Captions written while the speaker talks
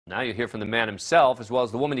Now you hear from the man himself, as well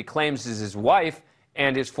as the woman he claims is his wife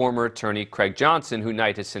and his former attorney, Craig Johnson, who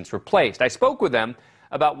Knight has since replaced. I spoke with them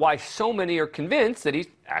about why so many are convinced that he's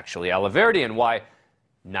actually Alahverdian, why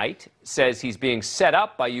Knight says he's being set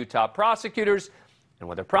up by Utah prosecutors, and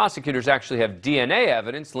whether prosecutors actually have DNA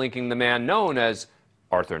evidence linking the man known as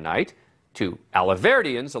Arthur Knight to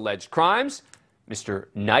Alahverdian's alleged crimes. Mr.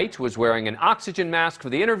 Knight was wearing an oxygen mask for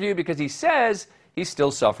the interview because he says he's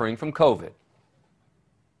still suffering from COVID.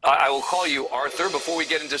 I will call you Arthur. Before we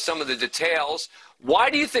get into some of the details, why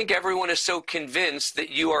do you think everyone is so convinced that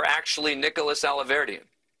you are actually Nicholas Alahverdian?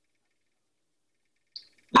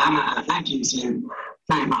 Thank you so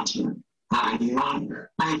very much for having you on.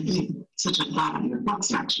 I've been such a fan of your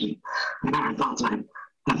books, actually. I never thought I'd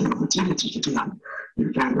have the opportunity to do that in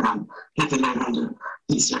your program, let alone under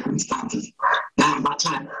these circumstances. But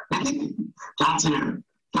I think to answer your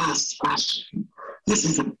first question, this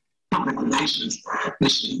is a public relations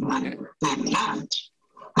mission by David Levitt.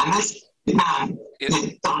 And this man,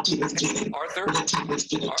 they thought he was dealing with a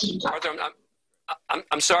tempest in a teacup. Arthur,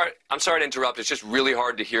 I'm sorry to interrupt. It's just really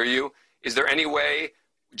hard to hear you. Is there any way,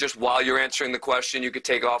 just while you're answering the question, you could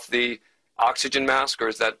take off the oxygen mask, or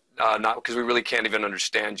is that not? Because we really can't even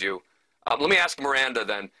understand you. Let me ask Miranda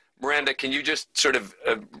then. Miranda, can you just sort of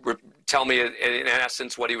tell me in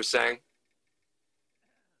essence what he was saying?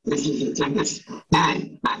 This is a tempest.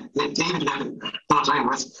 David Levitt thought I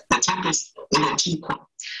was a tempest in a teacup.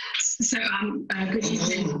 So, good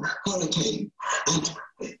evening. Hurricane. And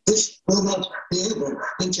this will not be over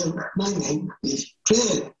until my name is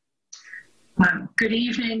clear. Good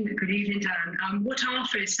evening, Dan. What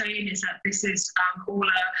Arthur is saying is that this is all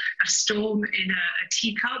a storm in a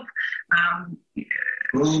teacup.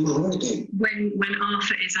 When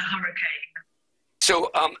Arthur is a hurricane.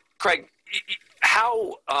 So, Craig,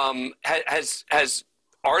 how has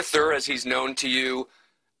Arthur, as he's known to you,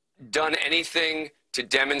 done anything to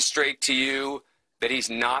demonstrate to you that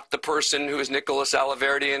he's not the person who is Nicholas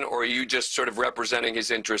Alahverdian, or are you just sort of representing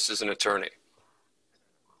his interests as an attorney?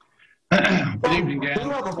 Good evening,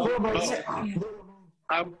 Dan.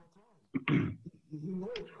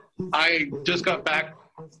 I just got back.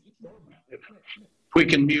 If we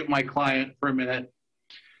can mute my client for a minute.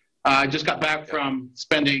 I just got back from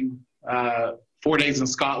spending 4 days in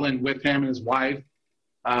Scotland with him and his wife.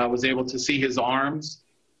 Was able to see his arms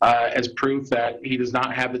as proof that he does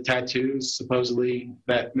not have the tattoos, supposedly,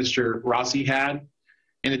 that Mr. Rossi had.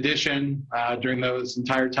 In addition, during those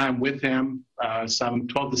entire time with him, some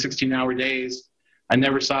 12 to 16-hour days, I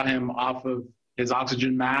never saw him off of his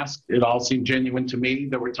oxygen mask. It all seemed genuine to me.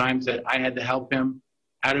 There were times that I had to help him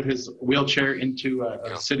out of his wheelchair into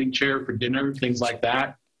a sitting chair for dinner, things like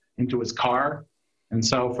that, into his car. And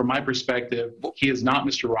so, from my perspective, he is not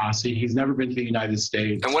Mr. Rossi. He's never been to the United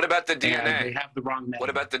States. And what about the DNA? And they have the wrong name. What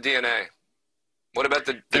about the DNA? What about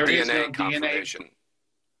the DNA confirmation?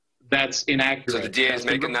 That's inaccurate. So the DA is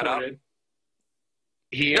making that up?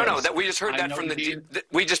 No, that we just heard that from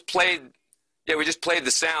we just played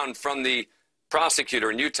the sound from the prosecutor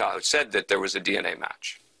in Utah who said that there was a DNA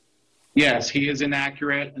match. Yes, he is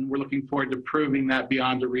inaccurate, and we're looking forward to proving that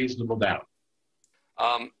beyond a reasonable doubt.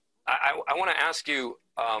 I want to ask you,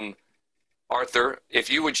 Arthur, if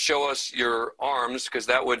you would show us your arms, because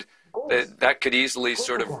that could easily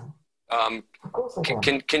sort of.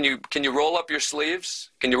 Can you roll up your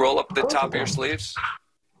sleeves? Can you roll up the top of your sleeves?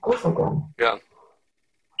 Of course I can. Yeah.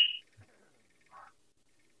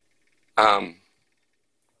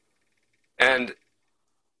 And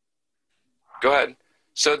go ahead.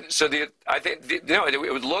 I think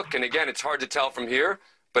it would look, and again, it's hard to tell from here,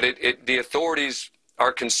 but the authorities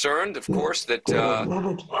are concerned, of course, that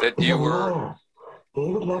you were.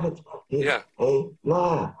 David Levitt is a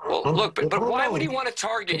liar. Well, look, but why would he want to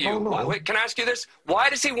target you? Can I ask you this? Why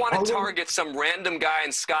does he want to target some random guy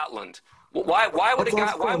in Scotland? Why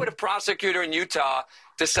would a prosecutor in Utah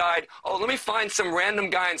decide, oh, let me find some random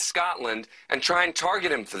guy in Scotland and try and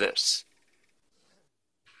target him for this?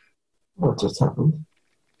 What just happened?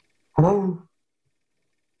 Hello?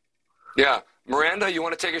 Yeah. Miranda, you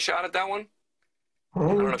want to take a shot at that one? Hello?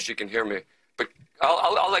 I don't know if she can hear me, but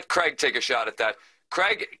I'll let Craig take a shot at that.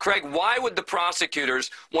 Craig, why would the prosecutors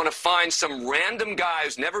want to find some random guy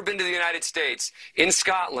who's never been to the United States in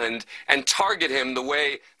Scotland and target him the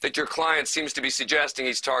way that your client seems to be suggesting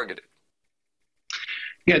he's targeted?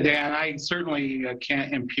 Yeah, Dan, I certainly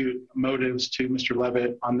can't impute motives to Mr.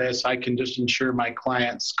 Levitt on this. I can just ensure my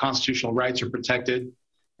client's constitutional rights are protected.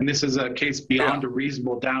 And this is a case beyond a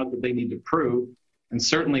reasonable doubt that they need to prove. And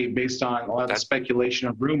certainly based on a lot of speculation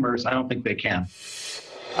of rumors, I don't think they can.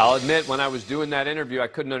 I'll admit, when I was doing that interview, I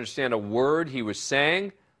couldn't understand a word he was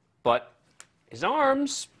saying, but his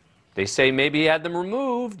arms They say maybe he had them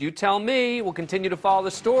removed. You tell me. We'll continue to follow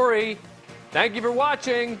the story. Thank you for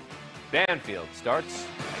watching. Banfield starts.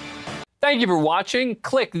 Thank you for watching.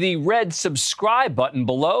 Click the red subscribe button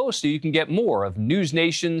below so you can get more of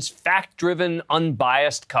NewsNation's fact-driven,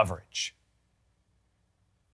 unbiased coverage.